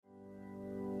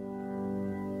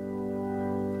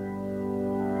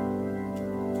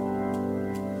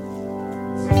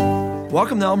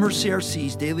Welcome to Elmhurst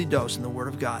CRC's Daily Dose in the Word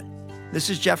of God. This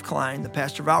is Jeff Klein, the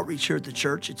pastor of outreach here at the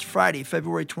church. It's Friday,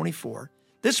 February 24.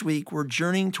 This week, we're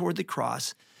journeying toward the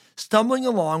cross, stumbling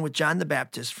along with John the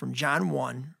Baptist from John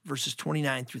 1, verses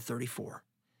 29 through 34.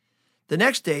 The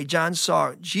next day, John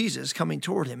saw Jesus coming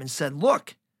toward him and said,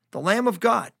 "Look, the Lamb of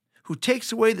God, who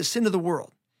takes away the sin of the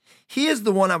world. He is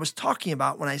the one I was talking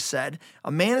about when I said,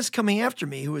 'A man is coming after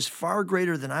me who is far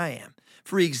greater than I am,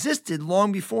 for he existed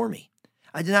long before me.'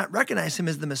 I did not recognize him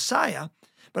as the Messiah,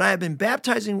 but I have been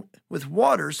baptizing with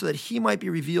water so that he might be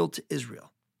revealed to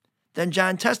Israel." Then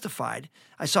John testified,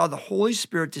 "I saw the Holy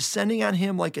Spirit descending on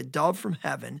him like a dove from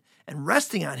heaven and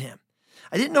resting on him.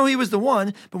 I didn't know he was the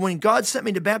one, but when God sent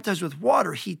me to baptize with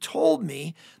water, he told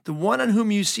me, 'The one on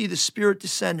whom you see the Spirit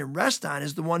descend and rest on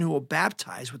is the one who will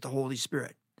baptize with the Holy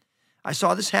Spirit.' I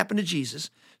saw this happen to Jesus,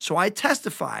 so I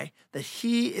testify that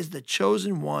he is the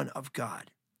chosen one of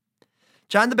God."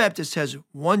 John the Baptist has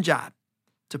one job: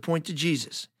 to point to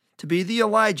Jesus, to be the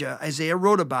Elijah Isaiah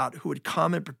wrote about who would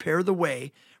come and prepare the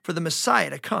way for the Messiah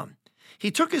to come. He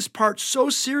took his part so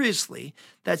seriously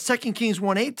that 2 Kings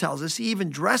 1:8 tells us he even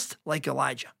dressed like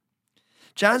Elijah.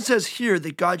 John says here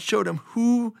that God showed him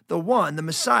who the one, the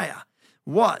Messiah,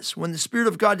 was. When the Spirit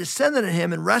of God descended on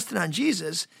him and rested on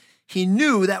Jesus, he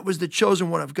knew that was the chosen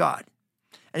one of God.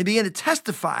 And he began to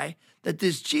testify that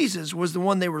this Jesus was the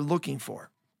one they were looking for.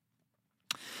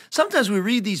 Sometimes we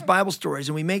read these Bible stories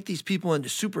and we make these people into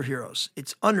superheroes.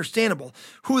 It's understandable.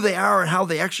 Who they are and how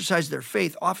they exercise their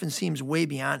faith often seems way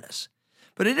beyond us.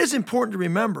 But it is important to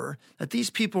remember that these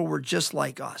people were just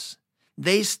like us.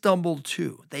 They stumbled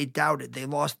too. They doubted. They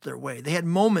lost their way. They had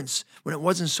moments when it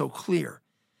wasn't so clear.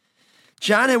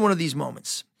 John had one of these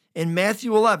moments. In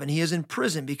Matthew 11, he is in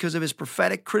prison because of his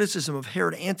prophetic criticism of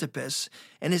Herod Antipas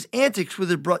and his antics with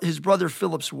his brother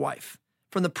Philip's wife.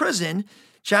 From the prison,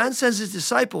 John sends his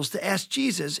disciples to ask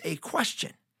Jesus a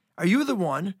question. "Are you the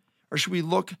one, or should we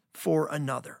look for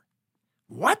another?"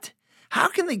 What? How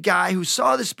can the guy who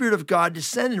saw the Spirit of God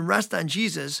descend and rest on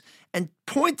Jesus and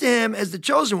point to him as the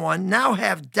chosen one now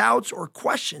have doubts or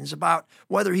questions about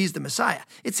whether he's the Messiah?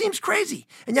 It seems crazy.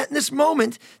 And yet in this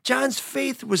moment, John's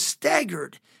faith was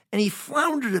staggered and he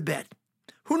floundered a bit.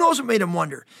 Who knows what made him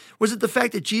wonder? Was it the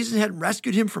fact that Jesus hadn't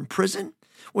rescued him from prison?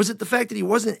 Was it the fact that he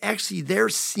wasn't actually there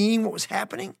seeing what was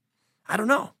happening? I don't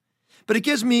know. But it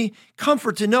gives me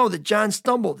comfort to know that John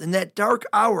stumbled. In that dark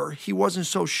hour, he wasn't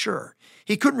so sure.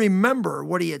 He couldn't remember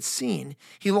what he had seen.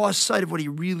 He lost sight of what he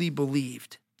really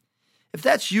believed. If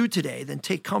that's you today, then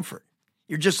take comfort.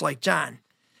 You're just like John.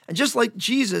 And just like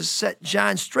Jesus set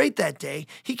John straight that day,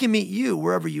 he can meet you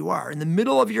wherever you are, in the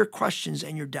middle of your questions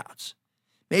and your doubts.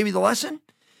 Maybe the lesson?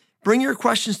 Bring your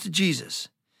questions to Jesus.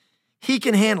 He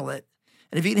can handle it.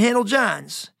 And if he can handle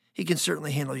John's, he can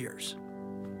certainly handle yours.